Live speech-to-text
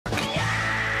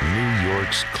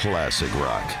talks classic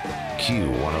rock.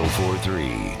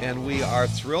 Q1043. And we are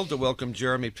thrilled to welcome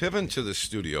Jeremy Piven to the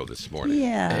studio this morning.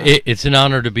 Yeah. It's an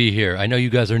honor to be here. I know you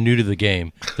guys are new to the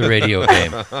game, the radio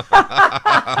game.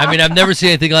 I mean, I've never seen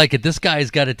anything like it. This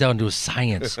guy's got it down to a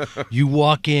science. You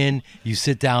walk in, you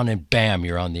sit down, and bam,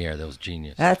 you're on the air. That was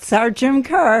genius. That's our Jim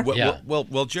Kerr. Well, Yeah.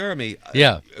 well, Jeremy,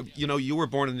 Yeah. you know, you were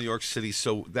born in New York City,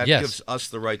 so that Yes. gives us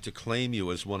the right to claim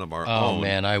you as one of our Oh, own.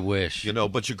 man, I wish. You know,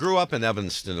 but you grew up in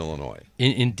Evanston, Illinois.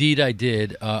 Indeed, I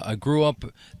did. I grew up,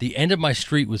 the end of my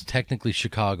street was technically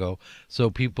Chicago, so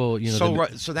people, you know.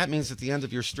 So that means at the end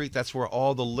of your street, that's where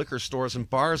all the liquor stores and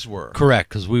bars were. Correct,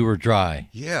 because we were dry.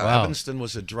 Yeah, Wow. Evanston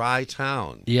was a dry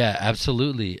town. Yeah,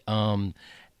 absolutely. And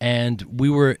we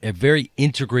were a very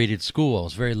integrated school. I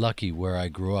was very lucky where I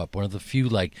grew up. One of the few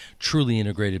like truly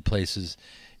integrated places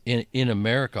in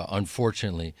America,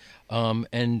 unfortunately.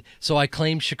 And so I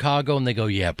claimed Chicago, and they go,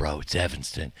 "Yeah, bro, it's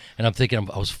Evanston." And I'm thinking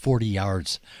I was 40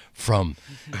 yards from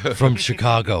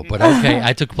Chicago, but okay.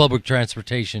 I took public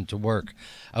transportation to work.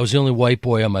 I was the only white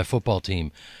boy on my football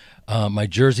team. My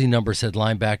jersey number said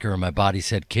linebacker, and my body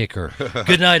said kicker.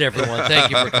 Good night, everyone. Thank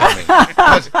you for coming.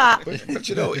 But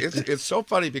you know, it's so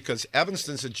funny because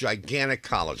Evanston's a gigantic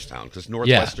college town because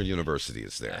Northwestern University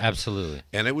is there. Absolutely.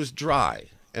 And it was dry.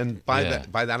 And by Yeah.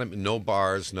 that I mean no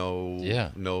bars, no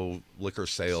liquor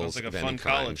sales. Sounds like a of fun any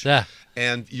kind. college. Yeah.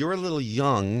 And you're a little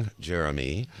young,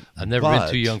 Jeremy. I've never been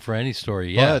too young for any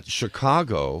story. Yeah. But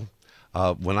Chicago,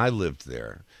 when I lived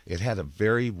there, it had a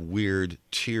very weird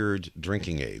tiered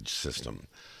drinking age system.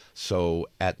 So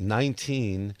at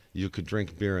 19, you could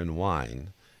drink beer and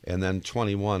wine, and then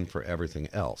 21 for everything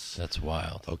else. That's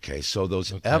wild. Okay, so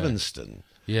those Evanston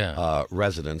Yeah.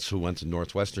 residents who went to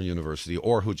Northwestern University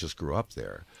or who just grew up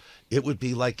there, it would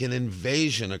be like an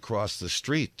invasion across the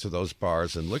street to those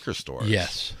bars and liquor stores.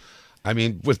 Yes. I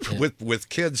mean, with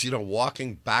kids, you know,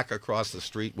 walking back across the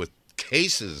street with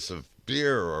cases of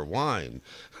beer or wine.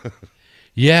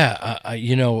 Yeah,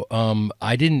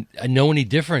 I didn't know any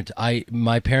different.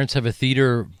 My parents have a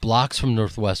theater blocks from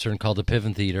Northwestern called the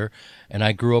Piven Theater, and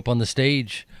I grew up on the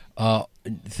stage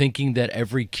thinking that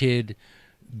every kid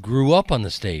grew up on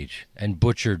the stage and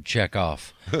butchered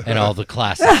Chekhov and all the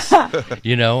classics,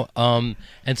 you know.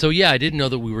 And so, yeah, I didn't know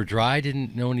that we were dry. I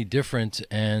didn't know any different,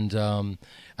 and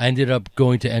I ended up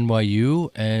going to NYU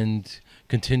and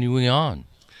continuing on.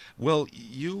 Well,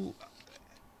 you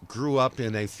grew up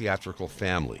in a theatrical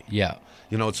family. Yeah.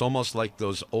 You know, it's almost like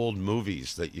those old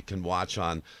movies that you can watch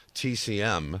on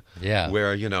TCM, Yeah.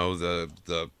 where, you know, the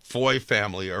Foy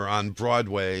family are on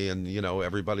Broadway and, you know,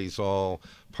 everybody's all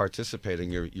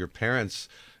participating. Your parents,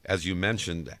 as you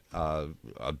mentioned, a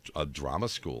drama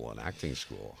school, an acting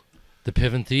school. The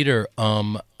Piven Theater,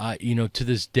 to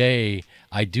this day,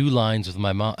 I do lines with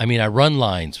my mom. I mean, I run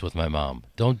lines with my mom.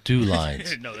 Don't do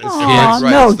lines. No, that's Aw, Kids,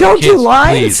 right. no, don't do Kids,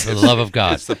 lines. please, for the love of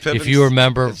God. It's the Piven- If you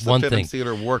remember it's the one Piven thing,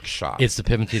 Theater Workshop. it's the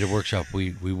Piven Theater Workshop.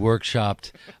 We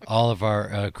workshopped all of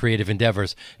our creative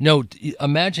endeavors. No,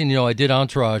 imagine, I did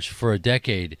Entourage for a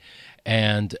decade,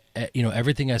 and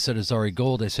everything I said is already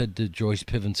gold. I said to Joyce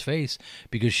Piven's face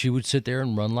because she would sit there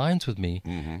and run lines with me,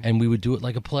 and we would do it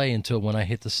like a play until when I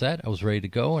hit the set, I was ready to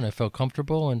go and I felt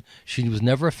comfortable. And she was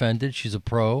never offended. She's a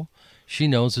pro. She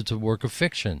knows it's a work of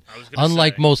fiction.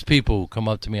 Unlike most people who come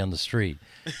up to me on the street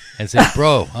and say,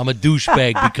 "Bro, I'm a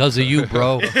douchebag because of you,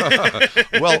 bro."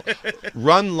 Well,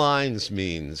 run lines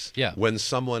means Yeah. when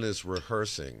someone is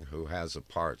rehearsing who has a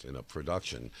part in a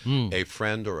production, a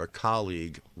friend or a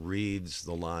colleague reads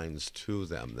the lines to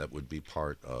them that would be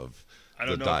part of I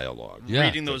the don't know. dialogue. Yeah.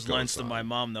 Reading that those lines goes to on. my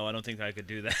mom, though, I don't think I could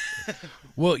do that.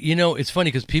 Well, it's funny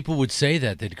because people would say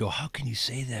that. They'd go, "How can you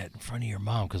say that in front of your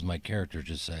mom?" Because my character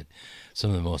just said some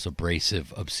of the most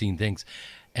abrasive, obscene things.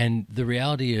 And the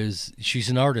reality is she's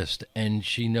an artist, and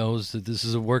she knows that this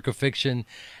is a work of fiction,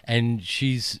 and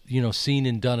she's, seen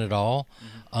and done it all.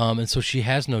 And so she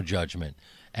has no judgment.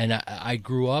 And I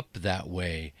grew up that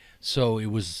way. So it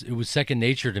was second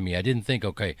nature to me. I didn't think,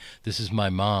 okay, this is my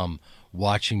mom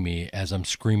watching me as I'm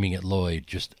screaming at Lloyd,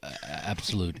 just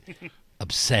absolute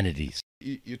obscenities.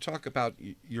 You talk about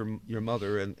your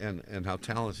mother and how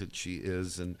talented she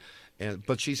is,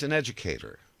 but she's an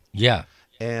educator. Yeah.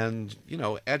 And,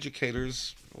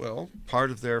 educators, well, part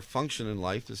of their function in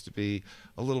life is to be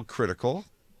a little critical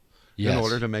Yes. in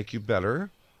order to make you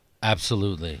better.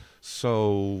 Absolutely.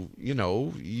 So,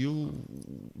 you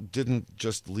didn't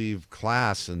just leave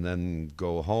class and then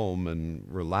go home and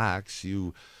relax.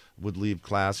 You would leave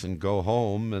class and go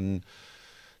home, and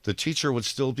the teacher would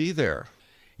still be there.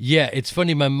 Yeah, it's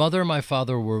funny. My mother and my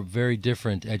father were very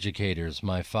different educators.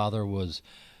 My father was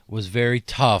very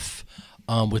tough,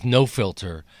 with no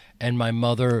filter, and my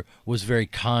mother was very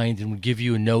kind and would give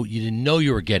you a note. You didn't know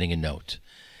you were getting a note.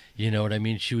 You know what I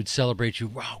mean? She would celebrate you.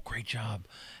 Wow, great job.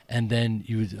 And then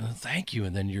you would, thank you.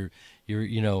 And then you're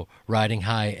riding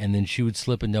high. And then she would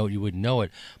slip a note. You wouldn't know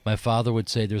it. My father would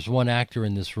say, there's one actor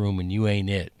in this room and you ain't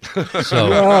it.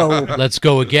 So let's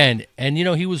go again. And,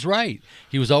 he was right.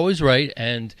 He was always right.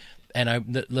 And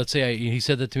let's say he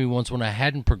said that to me once when I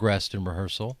hadn't progressed in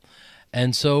rehearsal.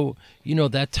 And so,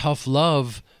 that tough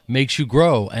love makes you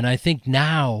grow. And I think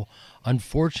now,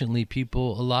 unfortunately, a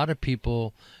lot of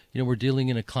people, we're dealing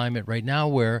in a climate right now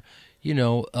where,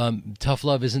 tough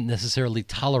love isn't necessarily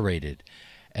tolerated.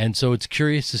 And so it's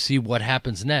curious to see what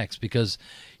happens next because,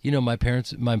 my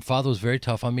father was very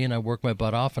tough on me and I worked my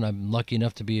butt off and I'm lucky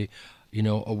enough to be,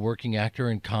 a working actor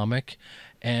and comic.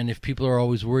 And if people are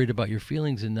always worried about your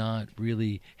feelings and not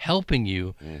really helping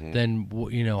you, then,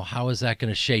 how is that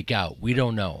going to shake out? We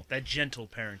don't know. That gentle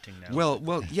parenting now.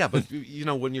 Well, yeah, but,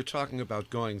 when you're talking about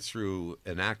going through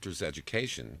an actor's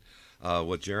education,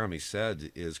 what Jeremy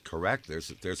said is correct.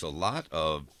 There's a lot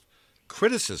of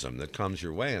criticism that comes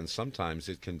your way, and sometimes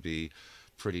it can be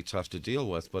pretty tough to deal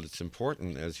with, but it's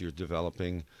important as you're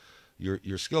developing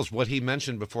your skills. What he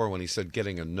mentioned before when he said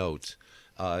getting a note,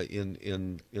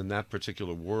 in that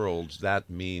particular world, that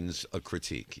means a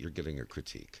critique. You're getting a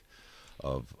critique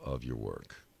of your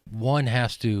work. One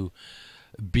has to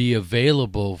be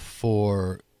available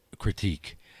for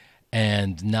critique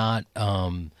and not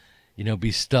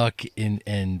be stuck in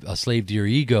and a slave to your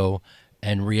ego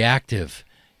and reactive.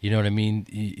 You know what I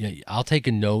mean? I'll take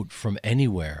a note from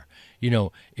anywhere.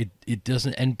 It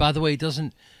doesn't. And by the way, it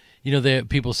doesn't.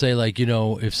 People say like,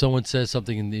 if someone says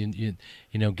something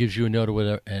and gives you a note or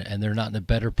whatever, and they're not in a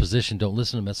better position, don't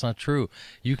listen to them. That's not true.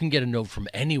 You can get a note from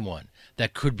anyone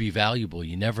that could be valuable.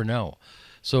 You never know.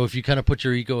 So if you kind of put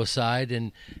your ego aside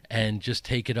and just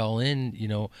take it all in,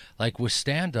 like with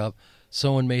stand-up,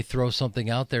 someone may throw something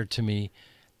out there to me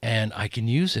and I can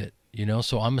use it,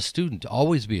 so I'm a student,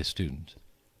 always be a student.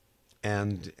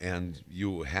 And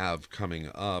you have coming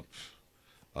up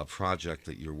a project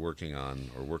that you're working on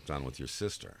or worked on with your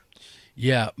sister.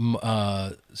 Yeah.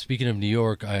 Speaking of New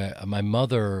York, my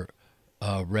mother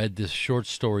read this short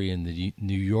story in the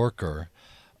New Yorker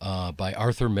by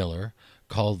Arthur Miller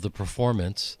called The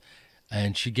Performance.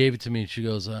 And she gave it to me and she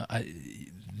goes,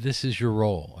 this is your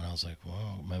role. And I was like,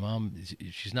 whoa, my mom,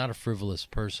 she's not a frivolous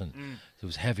person. It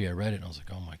was heavy. I read it and I was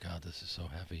like, oh my God, this is so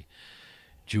heavy.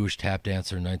 Jewish tap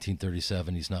dancer in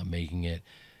 1937. He's not making it.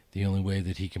 The only way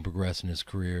that he can progress in his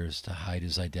career is to hide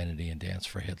his identity and dance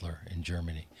for Hitler in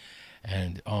Germany.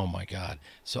 And, oh, my God.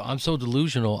 So I'm so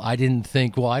delusional, I didn't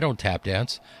think, well, I don't tap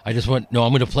dance. I just went, no,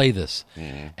 I'm going to play this.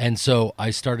 And so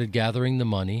I started gathering the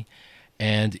money,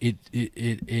 and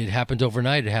it happened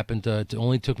overnight. It happened, it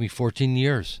only took me 14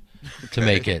 years to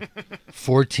make it.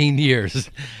 14 years.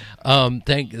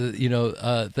 Thank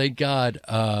God.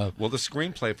 Well, the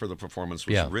screenplay for The Performance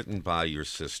was written by your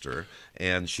sister,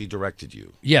 and she directed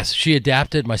you. Yes, she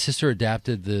adapted. My sister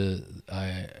adapted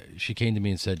she came to me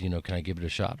and said, can I give it a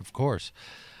shot? Of course.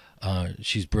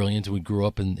 She's brilliant. We grew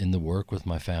up in the work with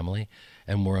my family,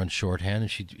 and we're on shorthand.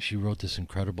 And she wrote this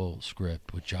incredible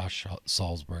script with Josh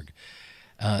Salzberg,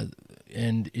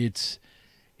 and it's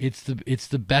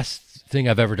the best thing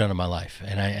I've ever done in my life.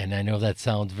 And I know that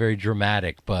sounds very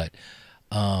dramatic, but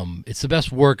it's the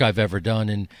best work I've ever done.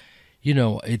 And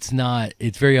it's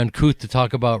very uncouth to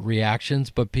talk about reactions,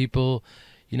 but people,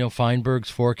 Feinberg's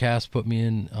Forecast put me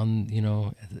in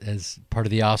on, as part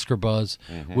of the Oscar buzz,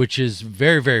 which is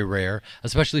very, very rare,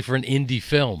 especially for an indie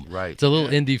film. Right. It's a little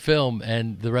indie film,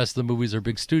 and the rest of the movies are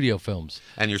big studio films.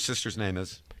 And your sister's name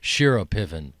is? Shira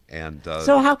Piven. And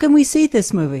so how can we see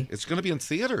this movie? It's going to be in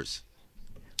theaters.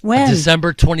 When?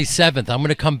 December 27th. I'm going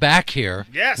to come back here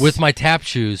with my tap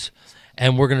shoes,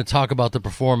 and we're going to talk about the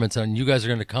performance, and you guys are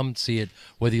going to come see it,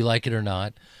 whether you like it or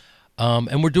not.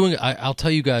 And we're doing, I'll tell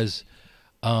you guys,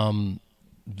 there's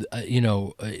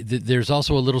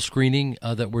also a little screening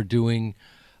that we're doing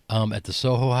at the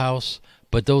Soho House,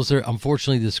 but those are,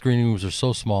 unfortunately, the screening rooms are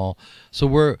so small. So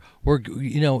we're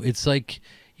it's like,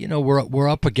 we're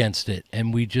up against it,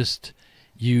 and we just,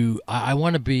 I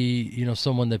want to be,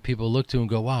 someone that people look to and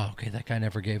go, wow, okay, that guy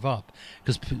never gave up.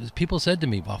 Because people said to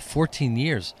me, wow, 14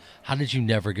 years, how did you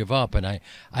never give up? And I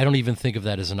don't even think of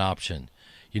that as an option.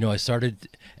 I started,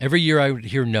 every year I would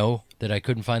hear no, that I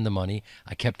couldn't find the money.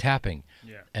 I kept tapping.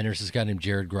 Yeah. And there's this guy named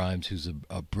Jared Grimes, who's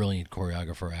a brilliant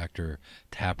choreographer, actor,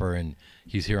 tapper, and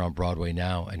he's here on Broadway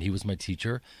now. And he was my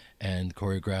teacher, and he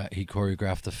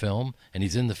choreographed the film, and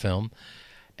he's in the film.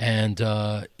 And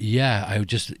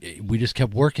we just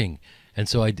kept working. And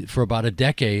so for about a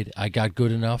decade, I got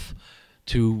good enough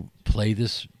to play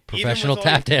this professional with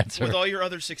tap dancer. With all your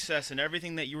other success and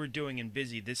everything that you were doing and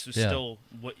busy, this was Yeah. still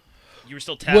what you were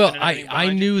still tapping. Well, and everything I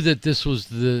behind knew you? that this was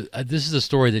this is a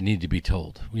story that needed to be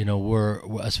told. You know, we're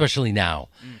especially now.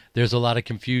 There's a lot of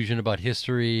confusion about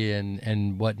history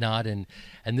and whatnot, and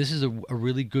this is a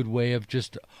really good way of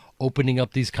just opening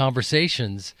up these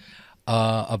conversations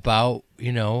about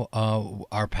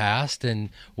our past and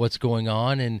what's going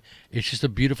on, and it's just a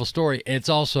beautiful story. And it's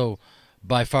also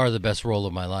by far the best role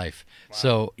of my life. Wow.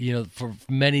 So, for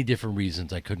many different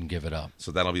reasons, I couldn't give it up.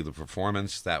 So that'll be the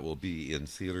performance. That will be in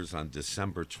theaters on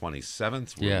December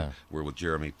 27th. We're with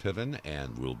Jeremy Piven,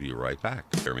 and we'll be right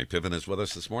back. Jeremy Piven is with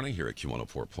us this morning here at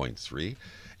Q104.3.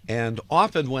 And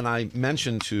often when I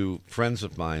mention to friends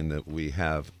of mine that we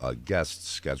have a guest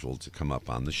scheduled to come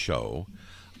up on the show,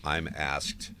 I'm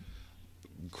asked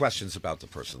questions about the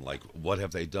person, like what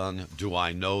have they done? Do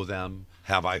I know them?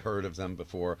 Have I heard of them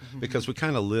before? Because we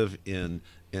kind of live in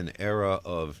an era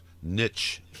of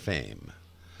niche fame.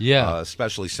 Yeah.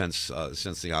 Especially since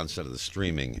the onset of the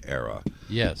streaming era.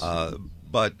 Yes.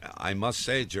 But I must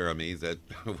say, Jeremy, that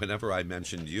whenever I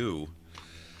mentioned you're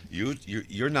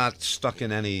not stuck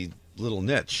in any little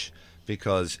niche,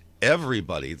 because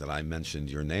everybody that I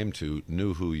mentioned your name to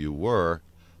knew who you were.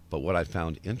 But what I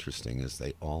found interesting is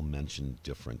they all mentioned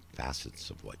different facets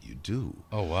of what you do.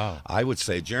 Oh, wow. I would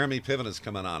say Jeremy Piven is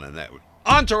coming on in that.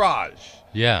 Entourage!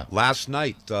 Yeah. Last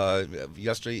night,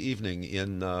 yesterday evening,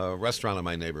 in a restaurant in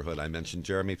my neighborhood, I mentioned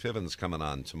Jeremy Piven's coming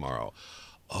on tomorrow.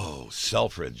 Oh,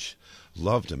 Selfridge.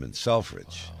 Loved him in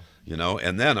Selfridge. Wow.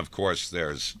 And then, of course,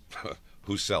 there's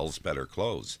who sells better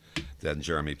clothes than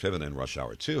Jeremy Piven in Rush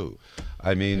Hour 2.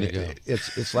 I mean,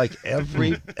 it's like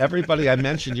everybody I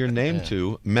mentioned your name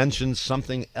to mentioned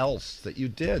something else that you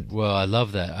did. Well, I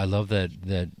love that. I love that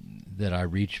I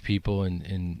reach people,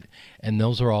 and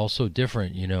those are all so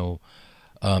different.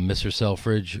 Mr.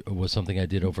 Selfridge was something I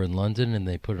did over in London, and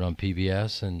they put it on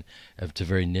PBS, and it's a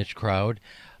very niche crowd.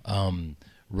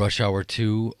 Rush Hour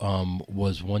 2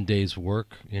 was one day's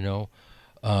work,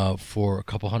 for a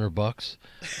couple $100,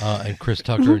 and Chris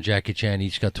Tucker and Jackie Chan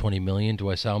each got $20 million. Do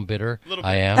I sound bitter?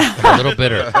 I am. I'm a little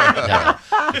bitter. No,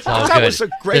 it's all That good. was a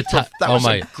great.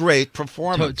 A great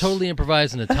performance. Totally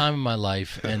improvised in a time of my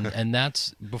life, and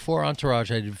that's before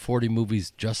Entourage. I did 40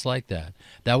 movies just like that.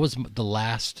 That was the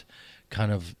last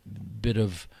kind of bit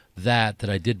of that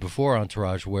I did before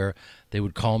Entourage, where they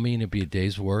would call me and it'd be a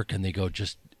day's work, and they go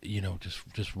just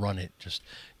run it. Just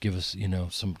give us,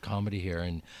 some comedy here.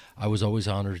 And I was always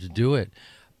honored to do it.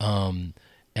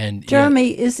 And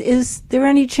Jeremy, is there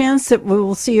any chance that we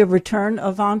will see a return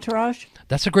of Entourage?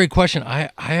 That's a great question.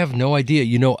 I have no idea.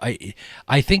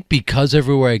 I think because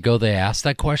everywhere I go, they ask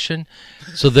that question,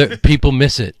 so that people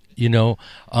miss it.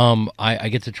 I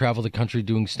get to travel the country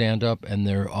doing stand-up, and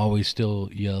they're always still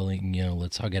yelling,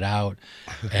 let's hug it out,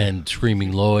 and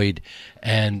screaming Lloyd.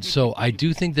 And so I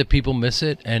do think that people miss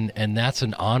it, and that's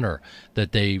an honor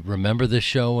that they remember this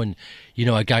show. And,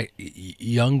 I got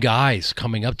young guys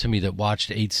coming up to me that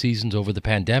watched 8 seasons over the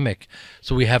pandemic,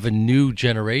 so we have a new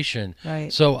generation.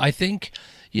 Right. So I think,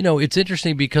 it's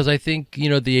interesting because I think,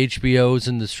 the HBOs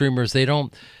and the streamers, they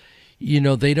don't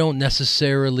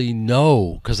necessarily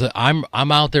know, because I'm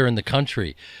out there in the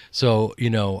country. So,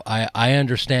 I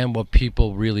understand what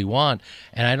people really want,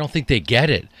 and I don't think they get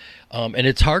it. And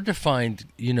it's hard to find,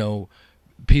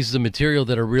 pieces of material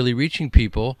that are really reaching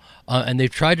people. And they've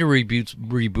tried to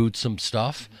reboot some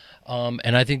stuff.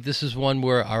 And I think this is one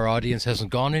where our audience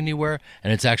hasn't gone anywhere,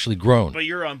 and it's actually grown. But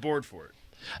you're on board for it.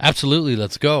 Absolutely.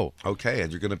 Let's go. Okay,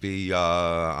 and you're going to be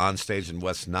on stage in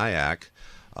West Nyack,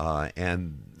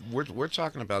 and we're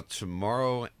talking about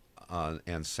tomorrow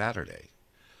and Saturday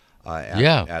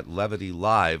at Levity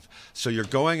Live. So you're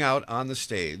going out on the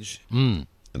stage,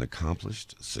 an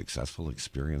accomplished, successful,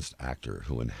 experienced actor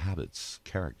who inhabits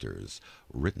characters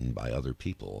written by other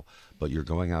people, but you're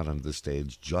going out on the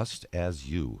stage just as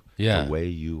you, the way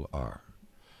you are.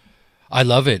 I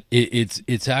love it.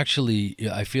 It's actually,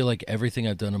 I feel like everything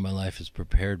I've done in my life has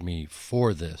prepared me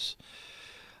for this.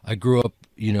 I grew up,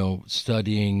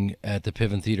 studying at the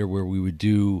Piven Theater, where we would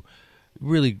do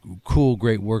really cool,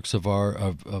 great works of art,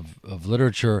 of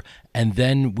literature, and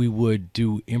then we would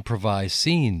do improvised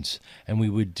scenes, and we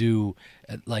would do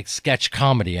like sketch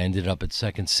comedy. I ended up at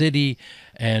Second City,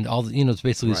 and all it's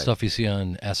basically the stuff you see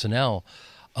on SNL.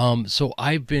 So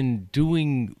I've been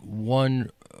doing one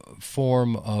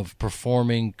form of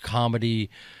performing comedy,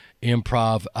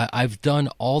 improv. I've done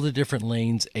all the different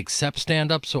lanes except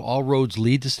stand-up, so all roads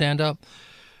lead to stand-up.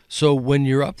 So when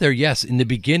you're up there, yes, in the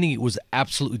beginning it was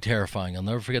absolutely terrifying. I'll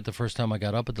never forget the first time I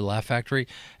got up at the Laugh Factory,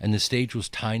 and the stage was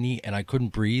tiny and I couldn't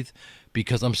breathe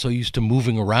because I'm so used to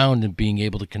moving around and being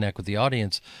able to connect with the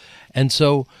audience. And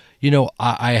so,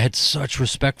 I had such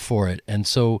respect for it. And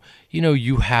so,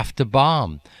 you have to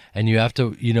bomb, and you have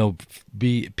to,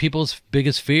 be people's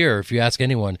biggest fear, if you ask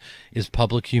anyone, is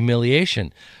public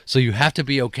humiliation. So you have to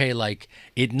be okay, like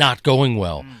it not going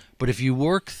well. But if you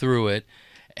work through it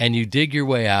and you dig your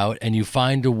way out and you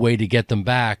find a way to get them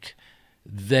back,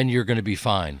 then you're going to be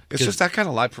fine. It's just that kind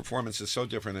of live performance is so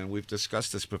different, and we've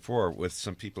discussed this before with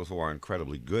some people who are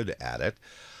incredibly good at it.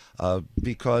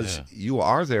 Because you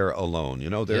are there alone.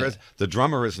 The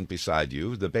drummer isn't beside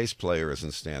you. The bass player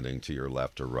isn't standing to your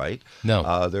left or right.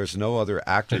 No. There's no other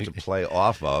actor to play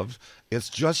off of. It's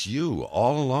just you,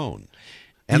 all alone,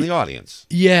 and the audience.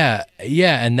 Yeah,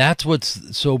 and that's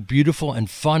what's so beautiful and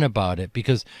fun about it,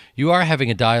 because you are having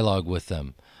a dialogue with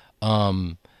them.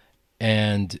 And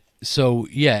so,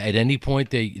 at any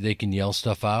point they can yell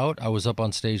stuff out. I was up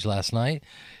on stage last night.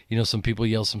 Some people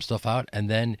yell some stuff out, and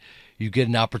then you get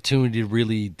an opportunity to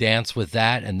really dance with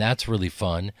that, and that's really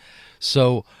fun.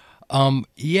 So,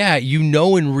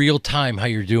 in real time how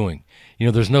you're doing.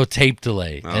 There's no tape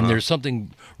delay, and there's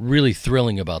something really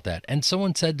thrilling about that. And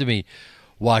someone said to me,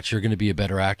 "Watch, you're going to be a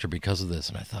better actor because of this."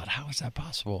 And I thought, how is that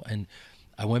possible? And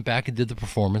I went back and did the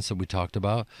performance that we talked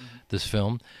about, this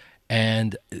film,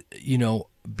 and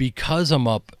because I'm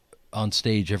up on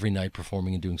stage every night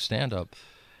performing and doing stand-up,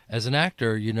 as an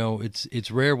actor,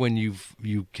 it's rare when you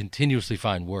continuously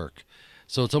find work.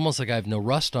 So it's almost like I have no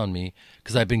rust on me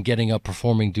because I've been getting up,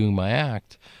 performing, doing my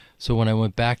act. So when I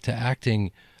went back to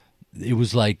acting, it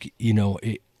was like,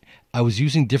 I was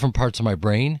using different parts of my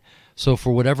brain. So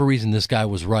for whatever reason, this guy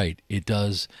was right. It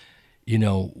does,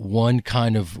 one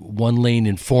lane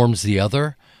informs the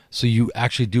other. So you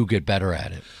actually do get better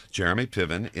at it. Jeremy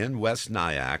Piven in West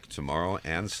Nyack tomorrow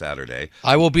and Saturday.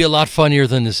 I will be a lot funnier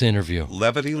than this interview.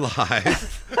 Levity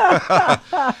Live.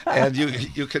 And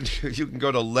you can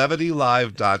go to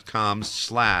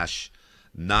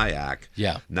levitylive.com/Nyack.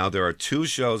 Yeah. Now there are 2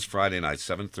 shows Friday night,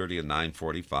 7:30 and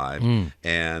 9:45,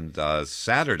 and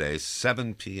Saturday,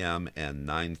 7 p.m. and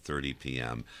 9:30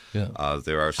 p.m. Yeah.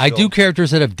 There are. I do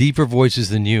characters that have deeper voices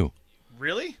than you.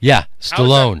 Really? Yeah,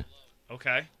 Stallone.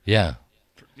 Okay. Yeah.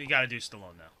 You got to do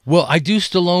Stallone now. Well, I do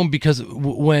Stallone because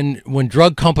when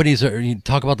drug companies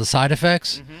talk about the side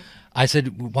effects, I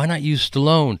said, why not use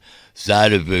Stallone?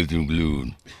 Side effects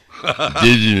include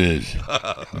dizziness,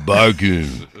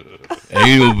 barking,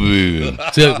 anal bleeding.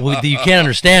 So you can't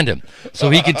understand him. So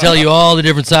he can tell you all the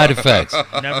different side effects.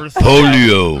 Never thought.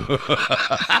 Polio.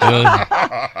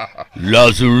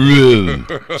 Loss of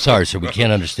rib. Sorry, sir, we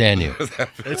can't understand you.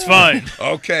 It's fine.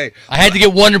 Okay. I had to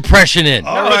get one impression in.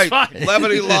 All right. it's fine.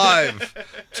 Levity Live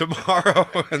tomorrow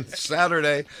and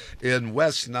Saturday in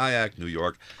West Nyack, New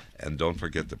York. And don't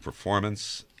forget the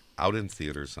performance out in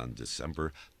theaters on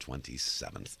December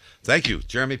 27th. Thank you,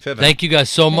 Jeremy Piven. Thank you guys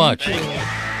so much.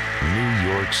 New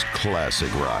York's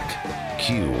classic rock,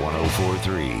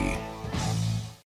 Q1043.